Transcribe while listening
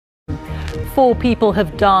4 people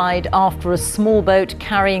have died after a small boat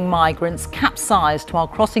carrying migrants capsized while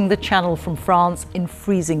crossing the Channel from France in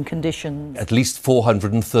freezing conditions. At least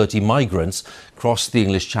 430 migrants crossed the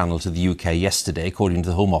English Channel to the UK yesterday, according to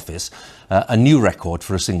the Home Office, a new record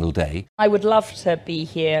for a single day. I would love to be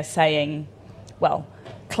here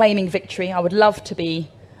claiming victory. I would love to be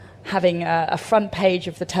having a front page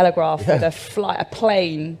of the Telegraph with a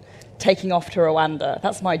plane taking off to Rwanda.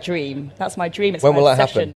 That's my dream. It's when will that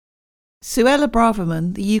happen? Suella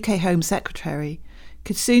Braverman, the UK Home Secretary,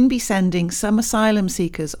 could soon be sending some asylum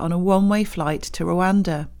seekers on a one-way flight to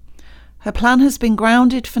Rwanda. Her plan has been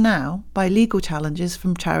grounded for now by legal challenges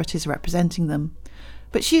from charities representing them,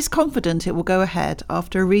 but she is confident it will go ahead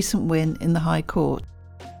after a recent win in the High Court.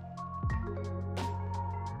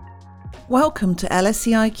 Welcome to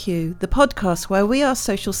LSEIQ, the podcast where we ask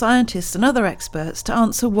social scientists and other experts to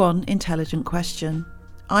answer one intelligent question.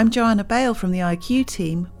 I'm Joanna Bale from the IQ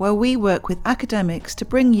team, where we work with academics to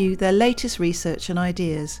bring you their latest research and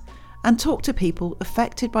ideas, and talk to people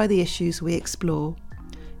affected by the issues we explore.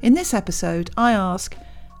 In this episode, I ask,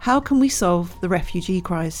 how can we solve the refugee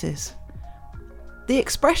crisis? The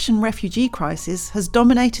expression refugee crisis has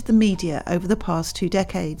dominated the media over the past 2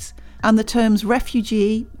 decades, and the terms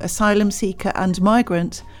refugee, asylum seeker and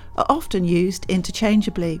migrant are often used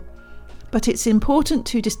interchangeably. But it's important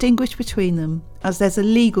to distinguish between them, as there's a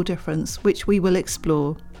legal difference which we will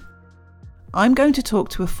explore. I'm going to talk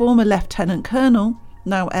to a former Lieutenant Colonel,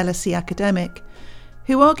 now LSE academic,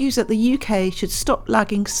 who argues that the UK should stop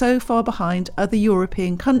lagging so far behind other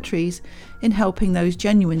European countries in helping those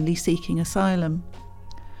genuinely seeking asylum.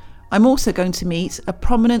 I'm also going to meet a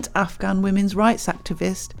prominent Afghan women's rights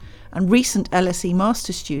activist and recent LSE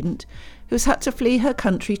master's student who's had to flee her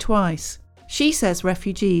country twice. She says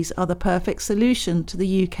refugees are the perfect solution to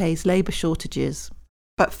the UK's labour shortages.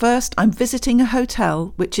 But first, I'm visiting a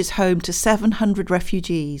hotel which is home to 700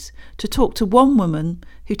 refugees to talk to one woman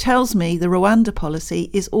who tells me the Rwanda policy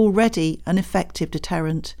is already an effective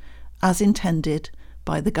deterrent, as intended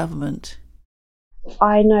by the government.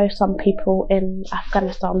 I know some people in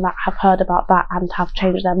Afghanistan that have heard about that and have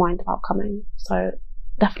changed their mind about coming. So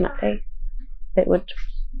definitely it would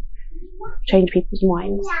change people's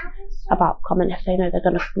minds about coming if they know they're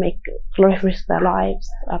going to risk their lives,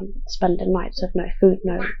 spending nights with no food,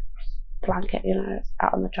 no blanket,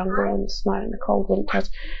 out in the jungle in the snow in the cold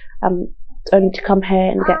winters, only to come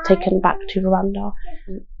here and get taken back to Rwanda.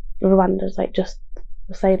 Rwanda's just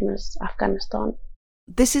the same as Afghanistan.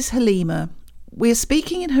 This is Halima. We are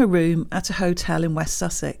speaking in her room at a hotel in West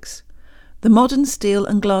Sussex. The modern steel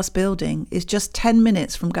and glass building is just 10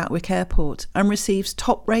 minutes from Gatwick Airport and receives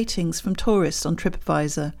top ratings from tourists on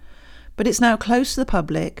TripAdvisor, but it's now closed to the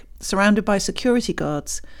public, surrounded by security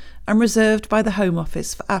guards, and reserved by the Home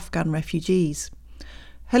Office for Afghan refugees.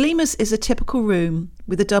 Halima's is a typical room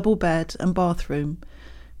with a double bed and bathroom.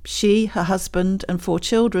 She, her husband and 4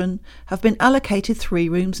 children have been allocated 3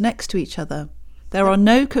 rooms next to each other. There are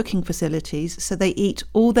no cooking facilities, so they eat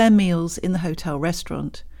all their meals in the hotel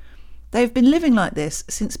restaurant. They've been living like this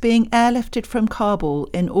since being airlifted from Kabul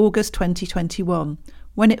in August 2021,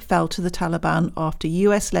 when it fell to the Taliban after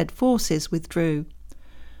US-led forces withdrew.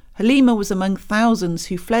 Halima was among thousands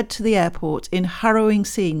who fled to the airport in harrowing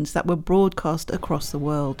scenes that were broadcast across the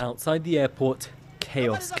world. Outside the airport,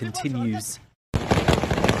 chaos continues.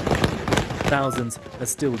 Thousands are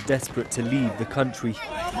still desperate to leave the country.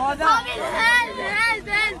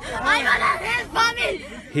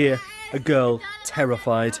 Here, a girl,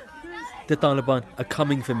 terrified. The Taliban are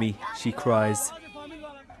coming for me, she cries.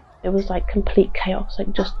 It was complete chaos,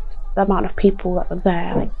 just the amount of people that were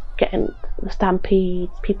there, getting the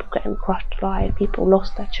stampedes, people getting crushed alive, people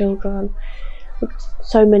lost their children.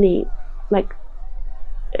 So many,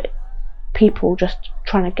 people just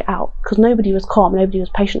trying to get out, because nobody was calm, nobody was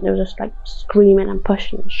patient. They were just screaming and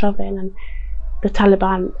pushing and shoving, and the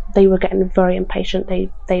Taliban, they were getting very impatient.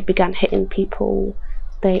 They began hitting people.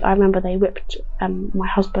 I remember they whipped my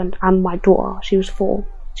husband and my daughter. She was 4.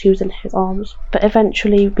 She was in his arms. But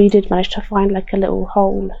eventually we did manage to find a little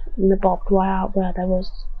hole in the barbed wire where there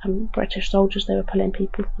was British soldiers. They were pulling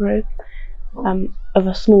people through of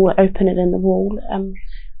a small opening in the wall.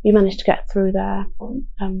 We managed to get through there,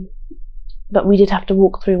 but we did have to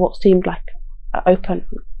walk through what seemed like open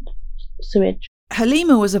sewage.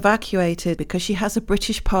 Halima was evacuated because she has a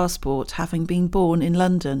British passport, having been born in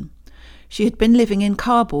London. She had been living in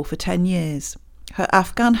Kabul for 10 years. Her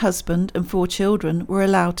Afghan husband and 4 children were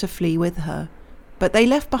allowed to flee with her, but they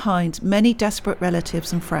left behind many desperate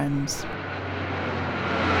relatives and friends.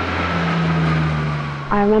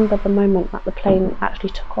 I remember the moment that the plane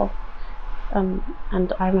actually took off,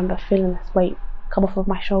 and I remember feeling this weight come off of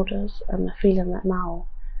my shoulders, and the feeling that now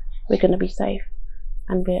we're going to be safe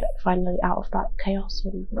and we're finally out of that chaos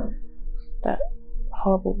and that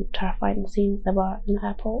horrible, terrifying scenes there were in the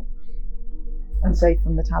airport. And safe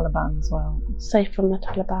from the Taliban as well. Safe from the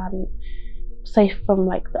Taliban, safe from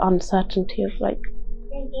like the uncertainty of like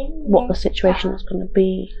what the situation is going to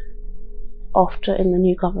be after in the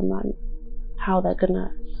new government, how they're going to,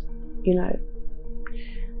 you know,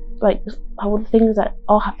 like how the things that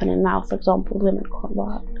are happening now, for example, women can't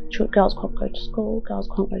work, girls can't go to school, girls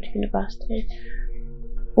can't go to university.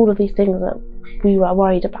 All of these things that we were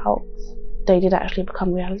worried about, they did actually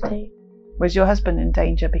become reality. Was your husband in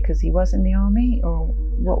danger because he was in the army, or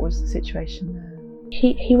what was the situation there?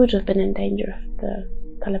 He would have been in danger if the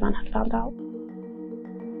Taliban had found out.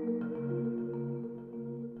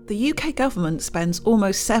 The UK government spends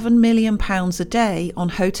almost £7 million a day on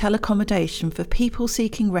hotel accommodation for people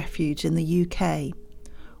seeking refuge in the UK.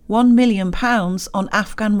 £1 million on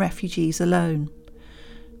Afghan refugees alone.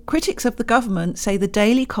 Critics of the government say the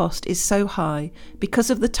daily cost is so high because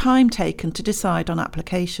of the time taken to decide on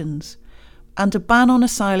applications, and a ban on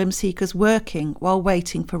asylum seekers working while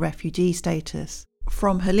waiting for refugee status.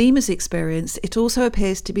 From Halima's experience, it also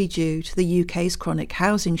appears to be due to the UK's chronic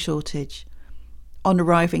housing shortage. On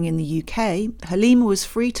arriving in the UK, Halima was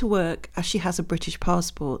free to work as she has a British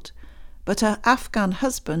passport, but her Afghan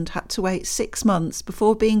husband had to wait 6 months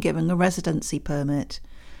before being given a residency permit.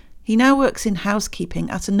 He now works in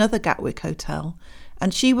housekeeping at another Gatwick hotel,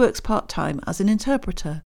 and she works part-time as an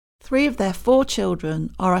interpreter. 3 of their 4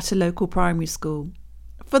 children are at a local primary school.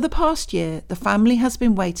 For the past year, the family has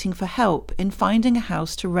been waiting for help in finding a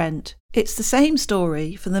house to rent. It's the same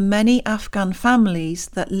story for the many Afghan families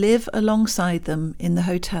that live alongside them in the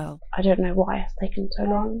hotel. I don't know why it's taken so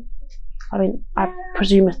long. I mean, I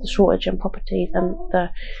presume it's the shortage in properties, and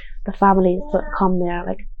the families that come there,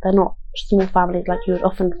 like, they're not small families like you would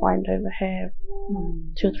often find over here.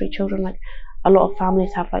 2 or 3 children. Like, a lot of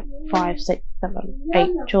families have like 5, 6, 7, 8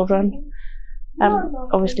 children.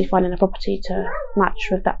 Obviously finding a property to match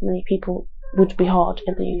with that many people would be hard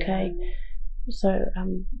in the UK. So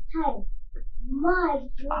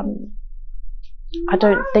I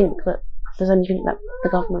don't think that there's anything that the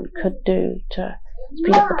government could do to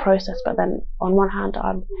speed up the process. But then on one hand,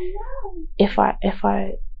 if I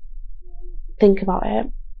think about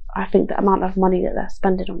it, I think the amount of money that they're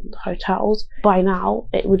spending on the hotels, by now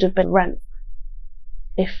it would have been rent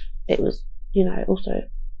if it was, also,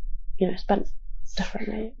 spent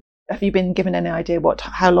differently. Have you been given any idea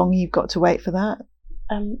how long you've got to wait for that?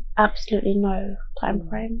 Absolutely no time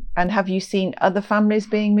frame. And have you seen other families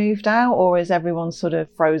being moved out, or is everyone sort of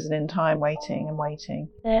frozen in time, waiting and waiting?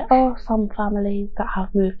 There are some families that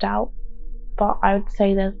have moved out, but I would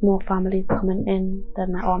say there's more families coming in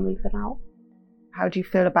than there are moving out. How do you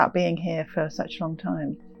feel about being here for such a long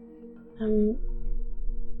time?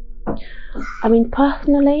 I mean,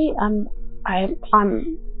 personally, I'm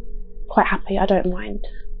quite happy. I don't mind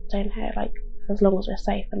staying here, like, as long as we're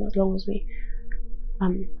safe and as long as we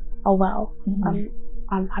are well.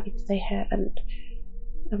 I'm happy to stay here. And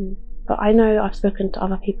but I know I've spoken to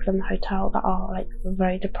other people in the hotel that are like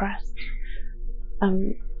very depressed.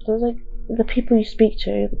 So like the people you speak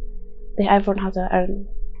to, everyone has their own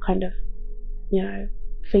kind of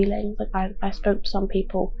feelings. Like I spoke to some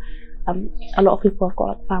people. A lot of people have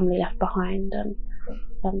got like family left behind, and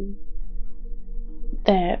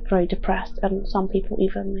they're very depressed, and some people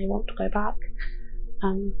even they want to go back.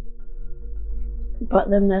 But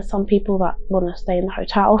then there's some people that want to stay in the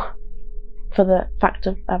hotel for the fact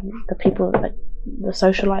of the people that the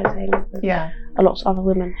socialising. Yeah. A lot of other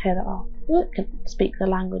women here that can speak the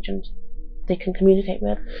language and they can communicate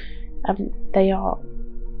with. They are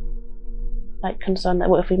like concerned that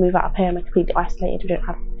what if we move out of here and we're completely isolated, we don't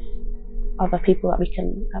have other people that we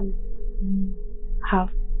can have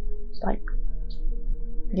like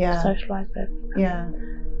socialise with. Yeah.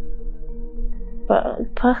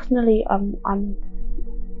 But personally,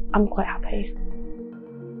 I'm quite happy.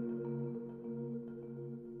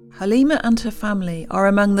 Halima and her family are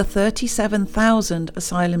among the 37,000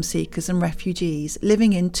 asylum seekers and refugees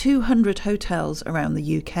living in 200 hotels around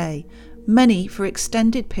the UK, many for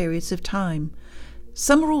extended periods of time.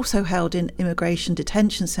 Some are also held in immigration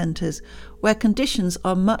detention centres where conditions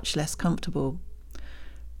are much less comfortable.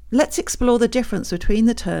 Let's explore the difference between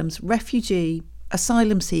the terms refugee,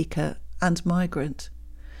 asylum seeker and migrant.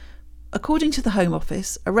 According to the Home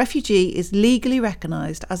Office, a refugee is legally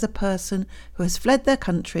recognised as a person who has fled their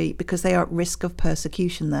country because they are at risk of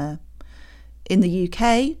persecution there. In the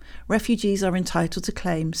UK, refugees are entitled to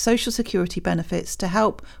claim social security benefits to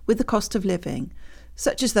help with the cost of living,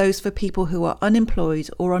 such as those for people who are unemployed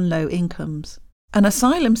or on low incomes. An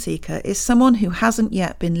asylum seeker is someone who hasn't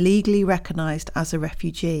yet been legally recognised as a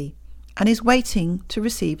refugee and is waiting to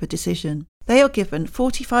receive a decision. They are given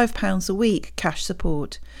 £45 a week cash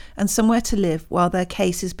support and somewhere to live while their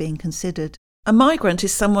case is being considered. A migrant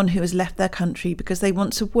is someone who has left their country because they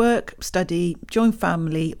want to work, study, join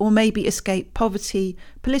family, or maybe escape poverty,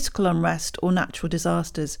 political unrest, or natural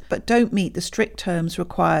disasters, but don't meet the strict terms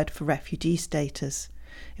required for refugee status.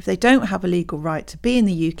 If they don't have a legal right to be in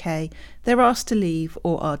the UK, they're asked to leave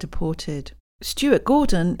or are deported. Stuart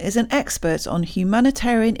Gordon is an expert on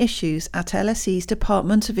humanitarian issues at LSE's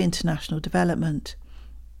Department of International Development.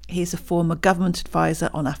 He is a former government advisor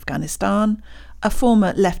on Afghanistan, a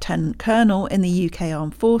former lieutenant colonel in the UK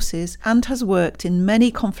Armed Forces, and has worked in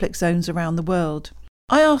many conflict zones around the world.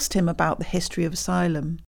 I asked him about the history of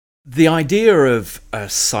asylum. The idea of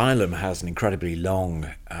asylum has an incredibly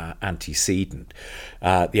long antecedent.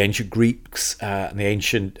 The ancient Greeks and the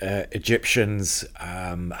ancient Egyptians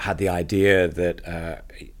had the idea that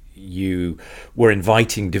you were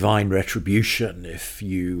inviting divine retribution if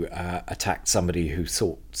you attacked somebody who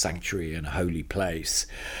sought sanctuary in a holy place.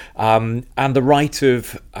 And the right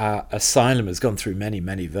of asylum has gone through many,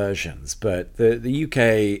 many versions, but the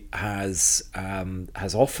UK has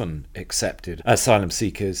often accepted asylum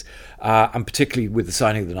seekers, and particularly with the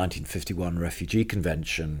signing of the 1951 Refugee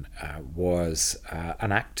Convention, was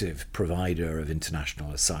an active provider of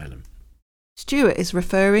international asylum. Stuart is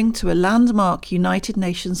referring to a landmark United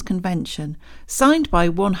Nations Convention signed by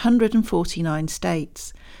 149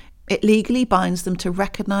 states. It legally binds them to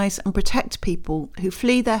recognise and protect people who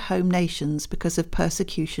flee their home nations because of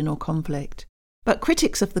persecution or conflict. But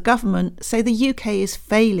critics of the government say the UK is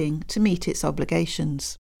failing to meet its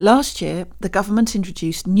obligations. Last year, the government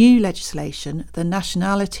introduced new legislation, the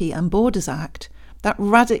Nationality and Borders Act, that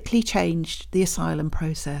radically changed the asylum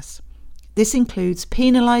process. This includes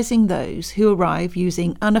penalising those who arrive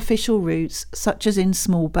using unofficial routes, such as in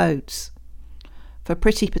small boats. For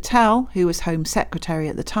Priti Patel, who was Home Secretary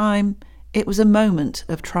at the time, it was a moment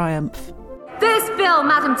of triumph. This bill,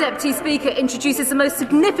 Madam Deputy Speaker, introduces the most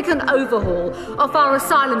significant overhaul of our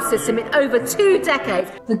asylum system in over 2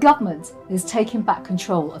 decades. The government is taking back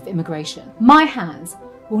control of immigration. My hands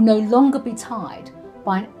will no longer be tied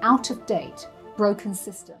by an out-of-date, broken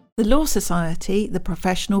system. The Law Society, the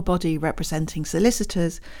professional body representing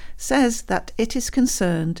solicitors, says that it is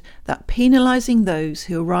concerned that penalising those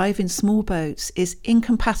who arrive in small boats is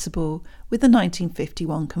incompatible with the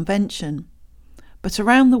 1951 Convention. But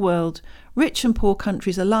around the world, rich and poor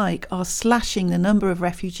countries alike are slashing the number of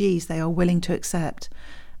refugees they are willing to accept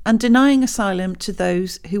and denying asylum to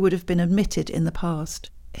those who would have been admitted in the past.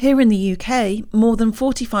 Here in the UK, more than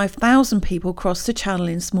 45,000 people crossed the Channel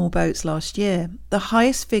in small boats last year, the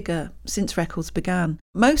highest figure since records began.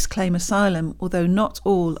 Most claim asylum, although not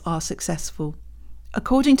all are successful.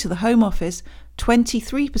 According to the Home Office,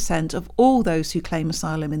 23% of all those who claim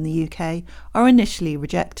asylum in the UK are initially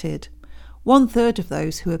rejected. 1/3 of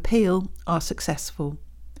those who appeal are successful.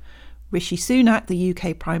 Rishi Sunak, the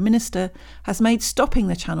UK Prime Minister, has made stopping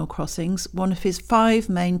the Channel crossings one of his 5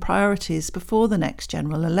 main priorities before the next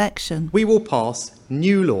general election. We will pass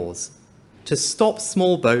new laws to stop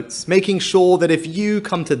small boats, making sure that if you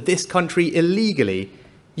come to this country illegally,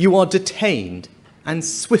 you are detained and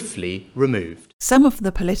swiftly removed. Some of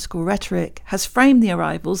the political rhetoric has framed the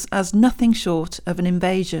arrivals as nothing short of an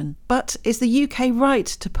invasion. But is the UK right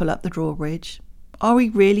to pull up the drawbridge? Are we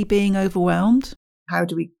really being overwhelmed? How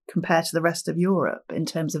do we compare to the rest of Europe in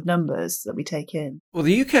terms of numbers that we take in? Well,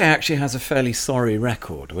 the UK actually has a fairly sorry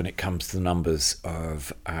record when it comes to the numbers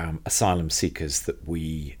of asylum seekers that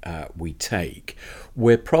we take.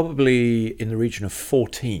 We're probably in the region of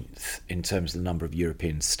 14th in terms of the number of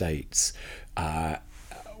European states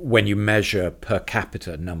when you measure per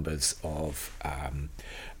capita numbers of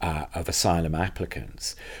asylum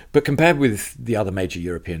applicants. But compared with the other major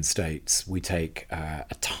European states, we take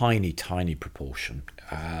a tiny, tiny proportion.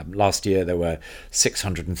 Last year there were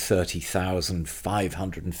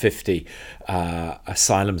 630,550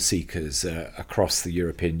 asylum seekers across the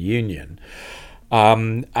European Union.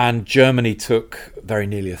 And Germany took very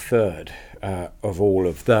nearly 1/3 of all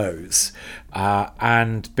of those.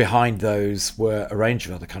 And behind those were a range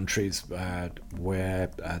of other countries where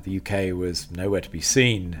the UK was nowhere to be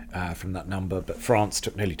seen from that number. But France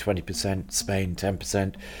took nearly 20%, Spain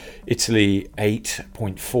 10%, Italy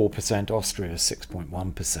 8.4%, Austria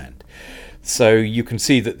 6.1%. So you can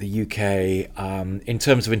see that the UK, in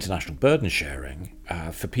terms of international burden sharing,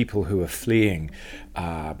 for people who are fleeing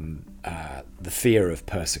the fear of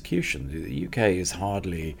persecution, the UK is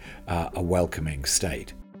hardly a welcoming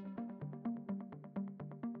state.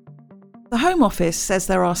 The Home Office says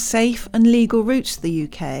there are safe and legal routes to the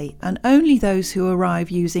UK, and only those who arrive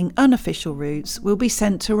using unofficial routes will be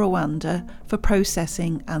sent to Rwanda for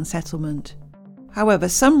processing and settlement. However,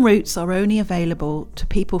 some routes are only available to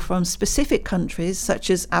people from specific countries such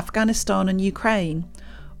as Afghanistan and Ukraine,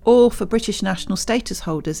 or for British national status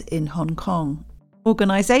holders in Hong Kong.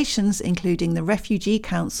 Organisations including the Refugee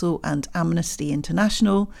Council and Amnesty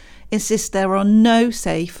International insist there are no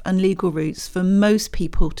safe and legal routes for most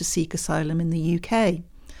people to seek asylum in the UK,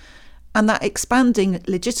 and that expanding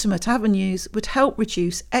legitimate avenues would help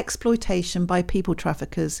reduce exploitation by people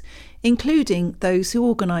traffickers, including those who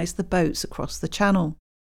organise the boats across the Channel.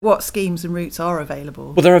 What schemes and routes are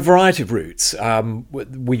available? Well, there are a variety of routes.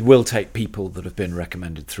 We will take people that have been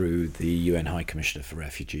recommended through the UN High Commissioner for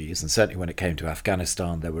Refugees, and certainly when it came to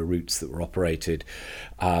Afghanistan, there were routes that were operated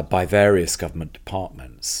by various government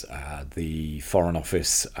departments, the Foreign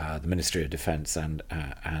Office, the Ministry of Defence, and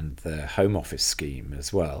the Home Office scheme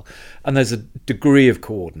as well. And there's a degree of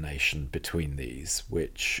coordination between these,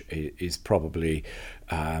 which is probably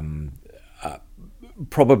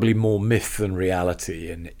more myth than reality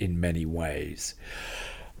in many ways.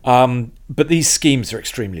 But these schemes are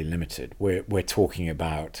extremely limited. We're talking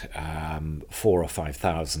about 4,000 or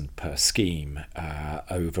 5,000 per scheme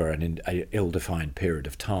over an ill-defined period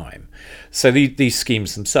of time. So these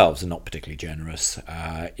schemes themselves are not particularly generous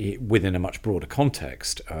within a much broader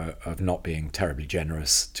context of not being terribly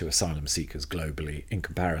generous to asylum seekers globally in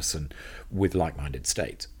comparison with like-minded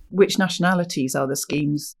states. Which nationalities are the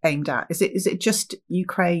schemes aimed at? Is it just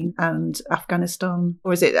Ukraine and Afghanistan,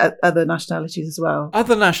 or is it other nationalities as well?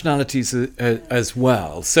 Other nationalities as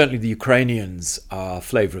well. Certainly the Ukrainians are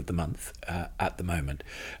flavour of the month at the moment.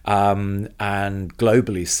 And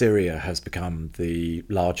globally, Syria has become the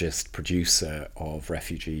largest producer of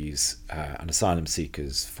refugees and asylum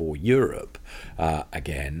seekers for Europe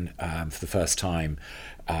again, for the first time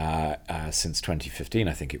since 2015,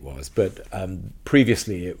 I think it was. But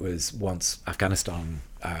previously it was once Afghanistan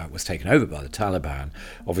was taken over by the Taliban.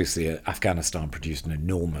 Obviously, Afghanistan produced an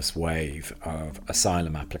enormous wave of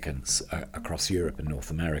asylum applicants across Europe and North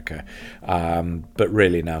America. But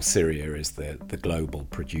really now Syria is the global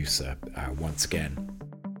producer once again.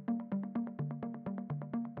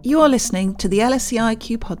 You are listening to the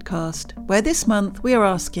LSEIQ podcast, where this month we are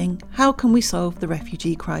asking, how can we solve the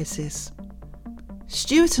refugee crisis?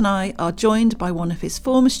 Stuart and I are joined by one of his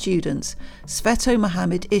former students, Sveto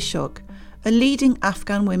Mohammed Ishok, a leading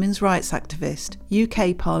Afghan women's rights activist,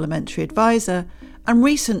 UK parliamentary advisor, and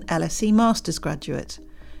recent LSE Masters graduate.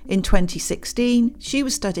 In 2016, she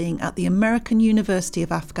was studying at the American University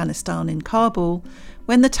of Afghanistan in Kabul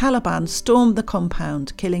when the Taliban stormed the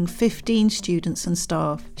compound, killing 15 students and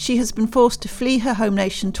staff. She has been forced to flee her home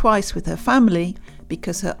nation twice with her family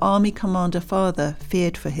because her army commander father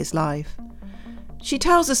feared for his life. She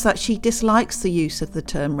tells us that she dislikes the use of the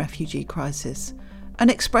term refugee crisis,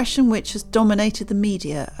 an expression which has dominated the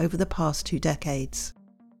media over the past 2 decades.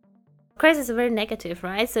 Crisis is very negative,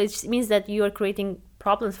 right? So it means that you are creating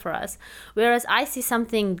problems for us. Whereas I see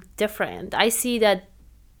something different. I see that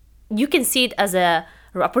you can see it as an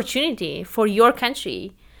opportunity for your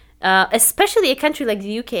country, especially a country like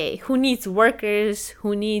the UK, who needs workers,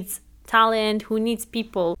 who needs talent, who needs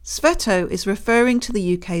people. Sveto is referring to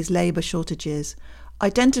the UK's labour shortages,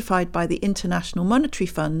 identified by the International Monetary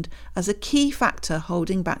Fund as a key factor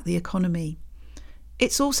holding back the economy.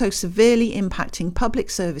 It's also severely impacting public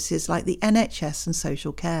services like the NHS and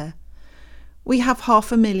social care. We have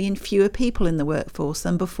 500,000 fewer people in the workforce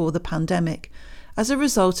than before the pandemic, as a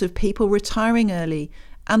result of people retiring early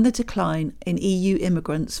and the decline in EU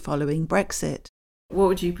immigrants following Brexit. What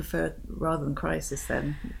would you prefer rather than crisis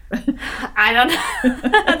then? I don't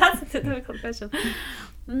know. That's a difficult question.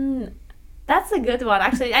 That's a good one,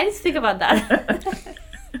 actually. I need to think about that.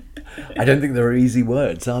 I don't think there are easy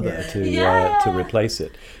words, are there, to replace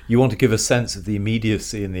it. You want to give a sense of the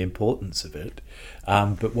immediacy and the importance of it,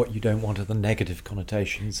 but what you don't want are the negative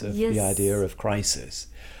connotations of the idea of crisis.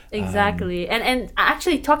 Exactly. And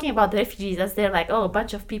actually talking about the refugees as they're like, a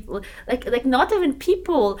bunch of people, like not even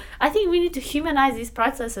people. I think we need to humanize these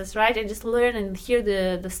processes, right? And just learn and hear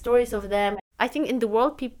the stories of them. I think in the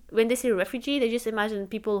world, people, when they say refugee, they just imagine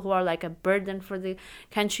people who are like a burden for the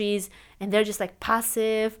countries, and they're just like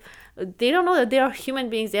passive. They don't know that they are human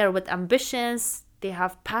beings. They are with ambitions. They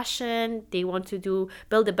have passion. They want to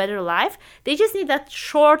build a better life. They just need that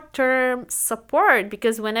short-term support,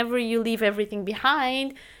 because whenever you leave everything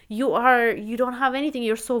behind, you don't have anything.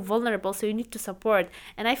 You're so vulnerable. So you need to support.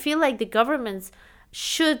 And I feel like the governments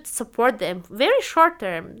should support them very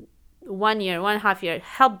short-term, 1 year, 1.5 years,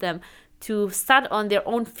 help them to stand on their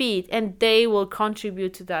own feet, and they will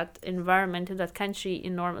contribute to that environment, to that country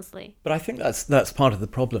enormously. But I think that's part of the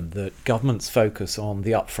problem, that governments focus on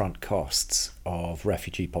the upfront costs of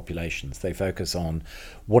refugee populations. They focus on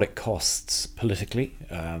what it costs politically,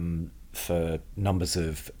 for numbers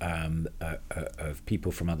of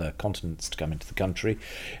people from other continents to come into the country.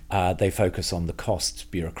 They focus on the costs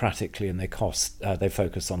bureaucratically, and they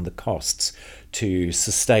focus on the costs to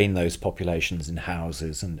sustain those populations in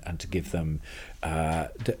houses and to give them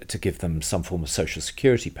some form of social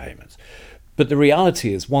security payments. But the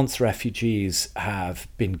reality is, once refugees have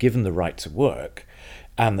been given the right to work,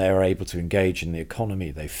 and they are able to engage in the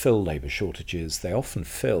economy, they fill labour shortages, they often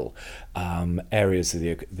fill areas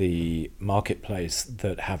of the marketplace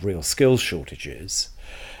that have real skills shortages,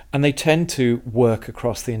 and they tend to work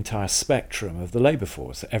across the entire spectrum of the labour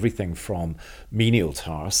force, everything from menial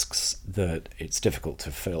tasks that it's difficult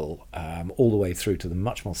to fill, all the way through to the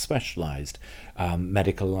much more specialised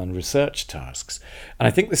medical and research tasks. And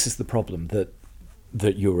I think this is the problem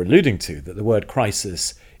that you're alluding to, that the word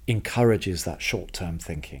crisis encourages that short-term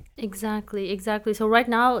thinking. Exactly. So right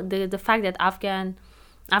now, the fact that Afghans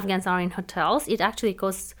are in hotels, it actually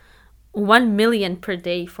costs 1 million per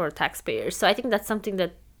day for taxpayers. So I think that's something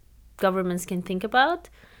that governments can think about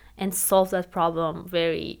and solve that problem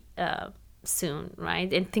very soon,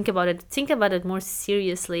 right? And think about it more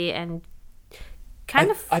seriously and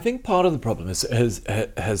I think part of the problem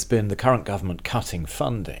has been the current government cutting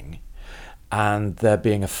funding, and there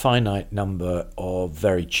being a finite number of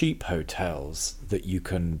very cheap hotels that you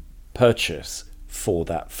can purchase for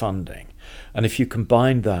that funding. And if you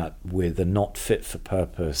combine that with a not fit for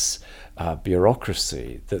purpose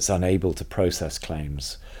bureaucracy that's unable to process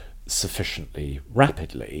claims sufficiently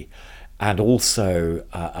rapidly, and also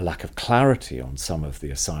a lack of clarity on some of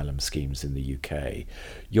the asylum schemes in the UK,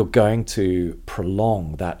 you're going to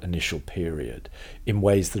prolong that initial period in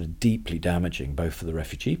ways that are deeply damaging both for the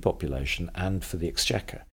refugee population and for the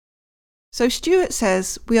exchequer. So Stuart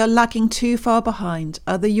says we are lagging too far behind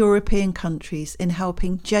other European countries in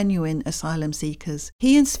helping genuine asylum seekers.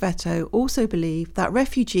 He and Sveto also believe that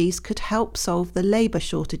refugees could help solve the labour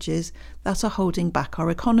shortages that are holding back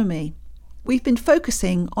our economy. We've been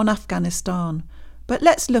focusing on Afghanistan, but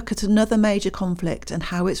let's look at another major conflict and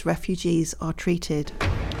how its refugees are treated.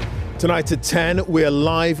 Tonight at 10, we're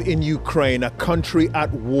live in Ukraine, a country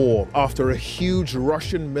at war after a huge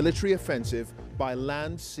Russian military offensive by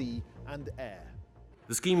land, sea and air.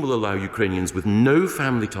 The scheme will allow Ukrainians with no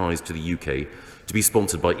family ties to the UK to be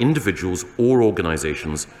sponsored by individuals or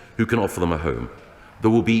organisations who can offer them a home. There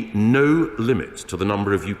will be no limit to the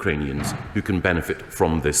number of Ukrainians who can benefit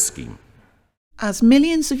from this scheme. As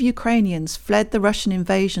millions of Ukrainians fled the Russian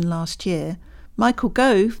invasion last year, Michael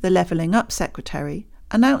Gove, the Levelling Up Secretary,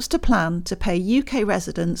 announced a plan to pay UK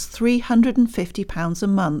residents £350 a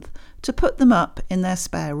month to put them up in their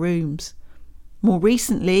spare rooms. More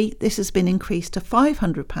recently, this has been increased to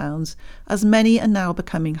 £500 as many are now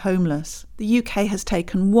becoming homeless. The UK has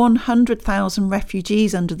taken 100,000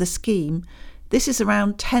 refugees under the scheme. This is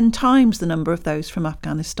around 10 times the number of those from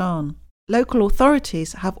Afghanistan. Local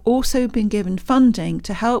authorities have also been given funding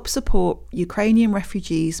to help support Ukrainian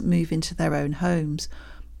refugees move into their own homes,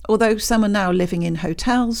 although some are now living in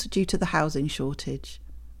hotels due to the housing shortage.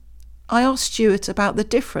 I asked Stuart about the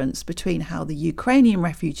difference between how the Ukrainian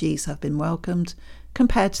refugees have been welcomed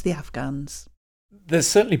compared to the Afghans. There's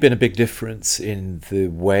certainly been a big difference in the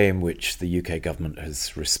way in which the UK government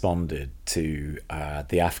has responded to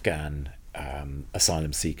the Afghan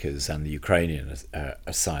asylum seekers and the Ukrainian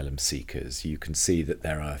asylum seekers. You can see that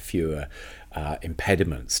there are fewer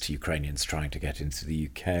impediments to Ukrainians trying to get into the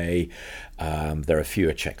UK. There are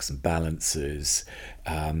fewer checks and balances,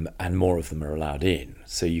 and more of them are allowed in.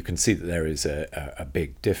 So you can see that there is a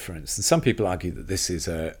big difference. And some people argue that this is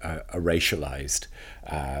a racialized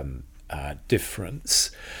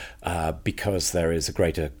difference because there is a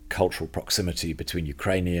greater cultural proximity between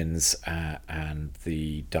Ukrainians and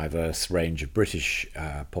the diverse range of British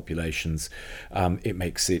populations. It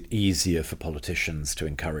makes it easier for politicians to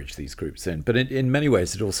encourage these groups in. But in many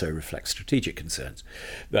ways, it also reflects strategic concerns.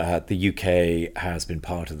 The UK has been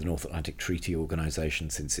part of the North Atlantic Treaty Organisation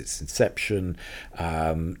since its inception.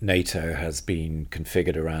 NATO has been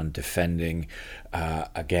configured around defending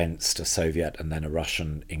against a Soviet and then a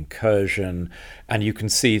Russian incursion. And you can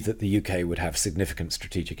see that the UK would have significant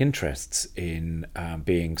strategic interests in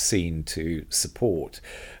being seen to support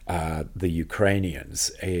the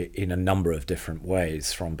Ukrainians in a number of different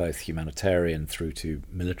ways, from both humanitarian through to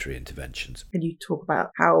military interventions. Can you talk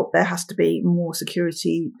about how there has to be more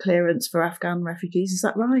security clearance for Afghan refugees? Is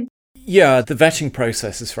that right? Yeah, the vetting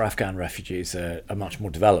processes for Afghan refugees are much more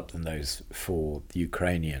developed than those for the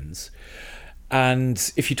Ukrainians.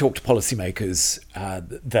 And if you talk to policymakers,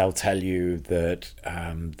 they'll tell you that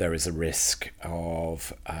there is a risk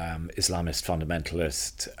of Islamist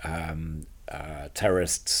fundamentalist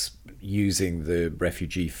terrorists using the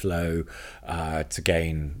refugee flow to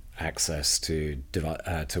gain access to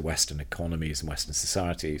Western economies and Western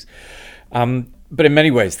societies. But in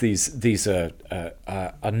many ways, these are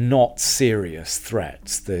not serious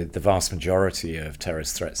threats. The vast majority of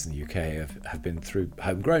terrorist threats in the UK have been through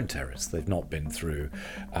homegrown terrorists. They've not been through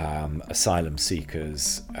asylum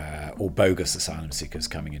seekers or bogus asylum seekers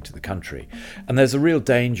coming into the country. And there's a real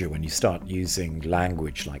danger when you start using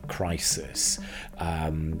language like crisis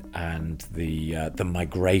and the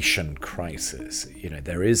migration crisis. You know,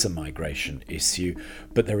 there is a migration issue,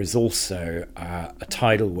 but there is also a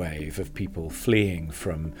tidal wave of people fleeing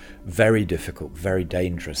from very difficult, very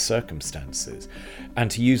dangerous circumstances, and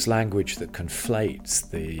to use language that conflates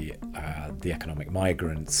the economic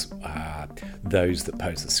migrants, those that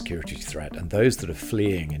pose a security threat, and those that are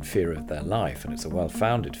fleeing in fear of their life, and it's a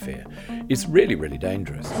well-founded fear, is really, really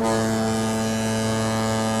dangerous.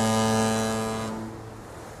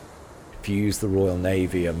 If you use the Royal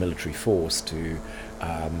Navy, a military force, to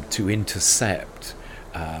intercept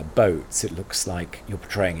boats, it looks like you're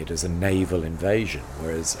portraying it as a naval invasion,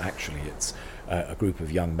 whereas actually it's a group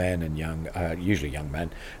of young men and usually young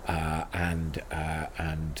men and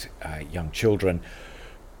young children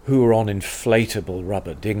who are on inflatable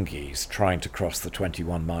rubber dinghies trying to cross the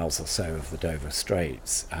 21 miles or so of the Dover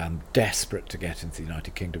Straits, desperate to get into the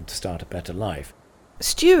United Kingdom to start a better life.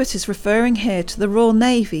 Stuart is referring here to the Royal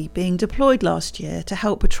Navy being deployed last year to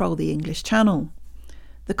help patrol the English Channel.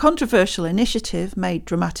 The controversial initiative made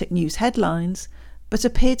dramatic news headlines, but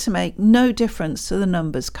appeared to make no difference to the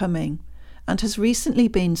numbers coming, and has recently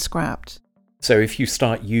been scrapped. So if you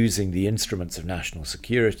start using the instruments of national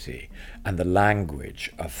security and the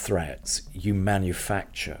language of threats, you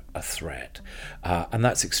manufacture a threat. And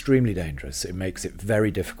that's extremely dangerous. It makes it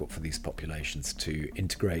very difficult for these populations to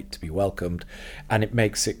integrate, to be welcomed, and it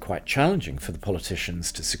makes it quite challenging for the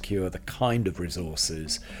politicians to secure the kind of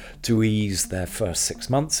resources to ease their first 6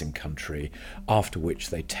 months in country, after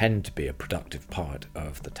which they tend to be a productive part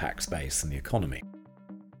of the tax base and the economy.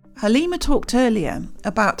 Halima talked earlier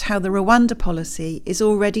about how the Rwanda policy is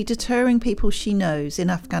already deterring people she knows in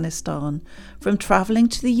Afghanistan from travelling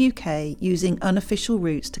to the UK using unofficial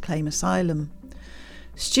routes to claim asylum.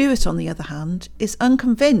 Stuart, on the other hand, is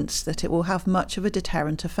unconvinced that it will have much of a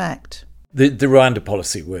deterrent effect. The Rwanda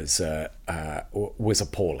policy was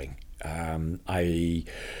appalling. I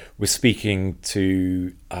was speaking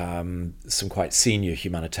to some quite senior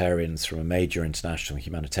humanitarians from a major international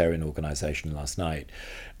humanitarian organisation last night,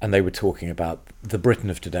 and they were talking about the Britain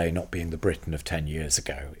of today not being the Britain of 10 years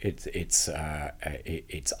ago. It's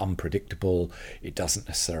unpredictable. It doesn't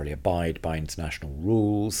necessarily abide by international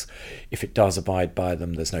rules. If it does abide by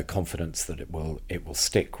them, there's no confidence that it will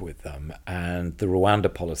stick with them. And the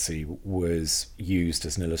Rwanda policy was used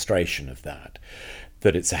as an illustration of that.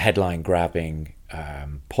 That it's a headline-grabbing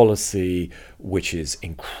policy which is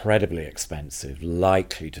incredibly expensive,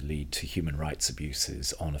 likely to lead to human rights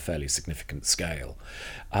abuses on a fairly significant scale,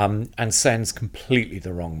 and sends completely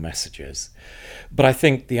the wrong messages. But I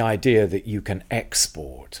think the idea that you can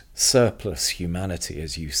export surplus humanity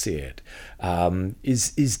as you see it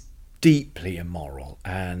is deeply immoral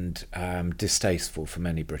and distasteful for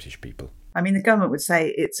many British people. I mean, the government would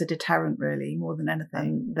say it's a deterrent, really, more than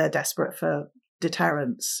anything. They're desperate for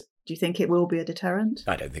deterrence. Do you think it will be a deterrent?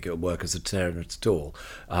 I don't think it will work as a deterrent at all.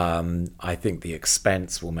 I think the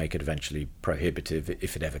expense will make it eventually prohibitive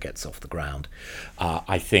if it ever gets off the ground.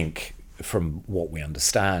 I think, from what we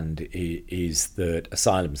understand, is that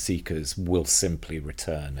asylum seekers will simply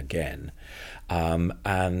return again.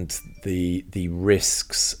 And the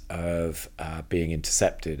risks of being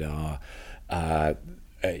intercepted are,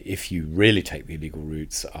 if you really take the illegal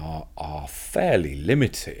routes, are fairly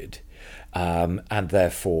limited. And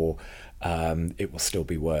therefore it will still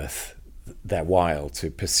be worth their while to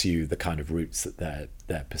pursue the kind of routes that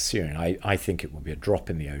they're pursuing. I think it will be a drop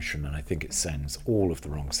in the ocean, and I think it sends all of the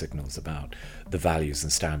wrong signals about the values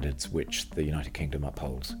and standards which the United Kingdom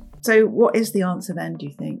upholds. So what is the answer then, do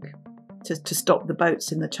you think, to stop the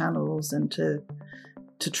boats in the channels and to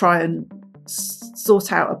try and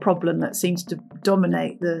sort out a problem that seems to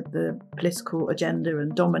dominate the political agenda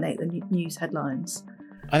and dominate the news headlines?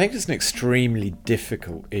 I think it's an extremely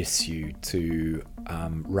difficult issue to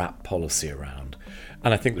wrap policy around.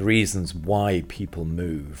 And I think the reasons why people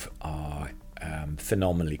move are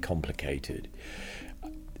phenomenally complicated.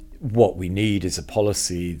 what we need is a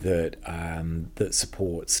policy that that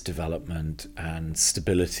supports development and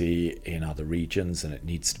stability in other regions, and it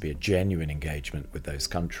needs to be a genuine engagement with those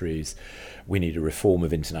countries. We need a reform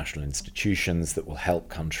of international institutions that will help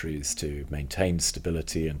countries to maintain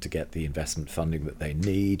stability and to get the investment funding that they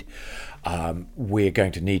need. We're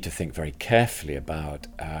going to need to think very carefully about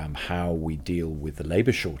how we deal with the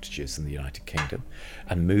labour shortages in the United Kingdom,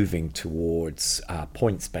 and moving towards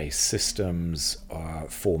points-based systems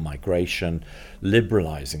for migration.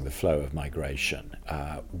 Liberalising the flow of migration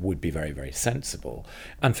would be very, very sensible.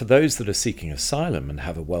 And for those that are seeking asylum and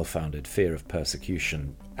have a well-founded fear of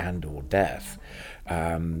persecution and or death,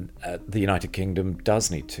 the United Kingdom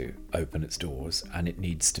does need to open its doors, and it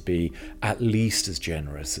needs to be at least as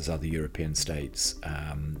generous as other European states,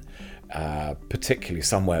 particularly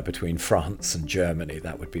somewhere between France and Germany.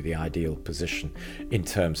 That would be the ideal position in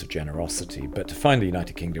terms of generosity. But to find the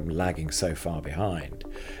United Kingdom lagging so far behind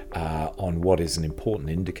on what is an important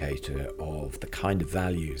indicator of the kind of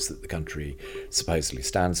values that the country supposedly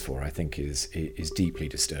stands for, I think is deeply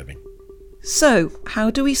disturbing. So, how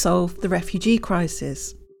do we solve the refugee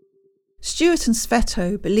crisis? Stuart and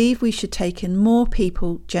Sveto believe we should take in more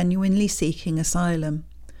people genuinely seeking asylum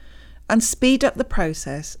and speed up the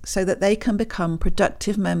process so that they can become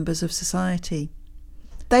productive members of society.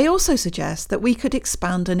 They also suggest that we could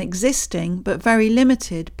expand an existing but very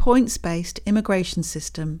limited points-based immigration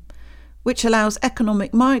system, which allows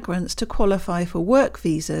economic migrants to qualify for work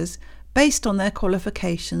visas based on their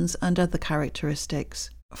qualifications and other characteristics.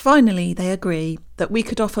 Finally, they agree that we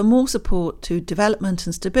could offer more support to development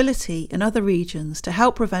and stability in other regions to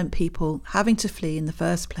help prevent people having to flee in the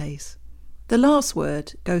first place. The last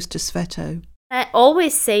word goes to Sveto. I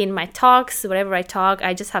always say in my talks, wherever I talk,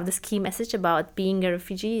 I just have this key message about being a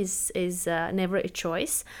refugee is never a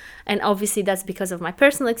choice. And obviously that's because of my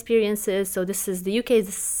personal experiences. So the UK is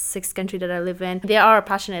the sixth country that I live in. They are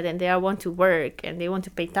passionate and they want to work and they want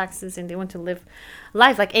to pay taxes and they want to live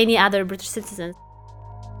life like any other British citizen.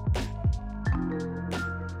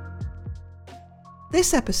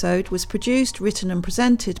 This episode was produced, written and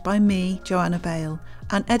presented by me, Joanna Bale,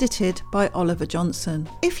 and edited by Oliver Johnson.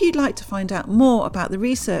 If you'd like to find out more about the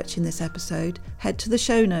research in this episode, head to the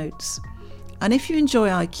show notes. And if you enjoy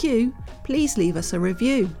IQ, please leave us a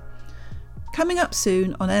review. Coming up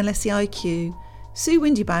soon on LSE IQ, Sue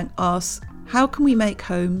Windybank asks, how can we make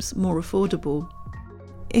homes more affordable?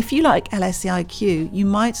 If you like LSE IQ, you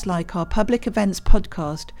might like our public events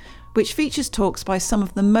podcast, which features talks by some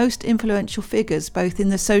of the most influential figures both in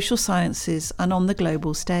the social sciences and on the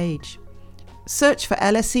global stage. Search for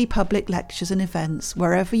LSE Public Lectures and Events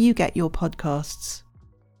wherever you get your podcasts.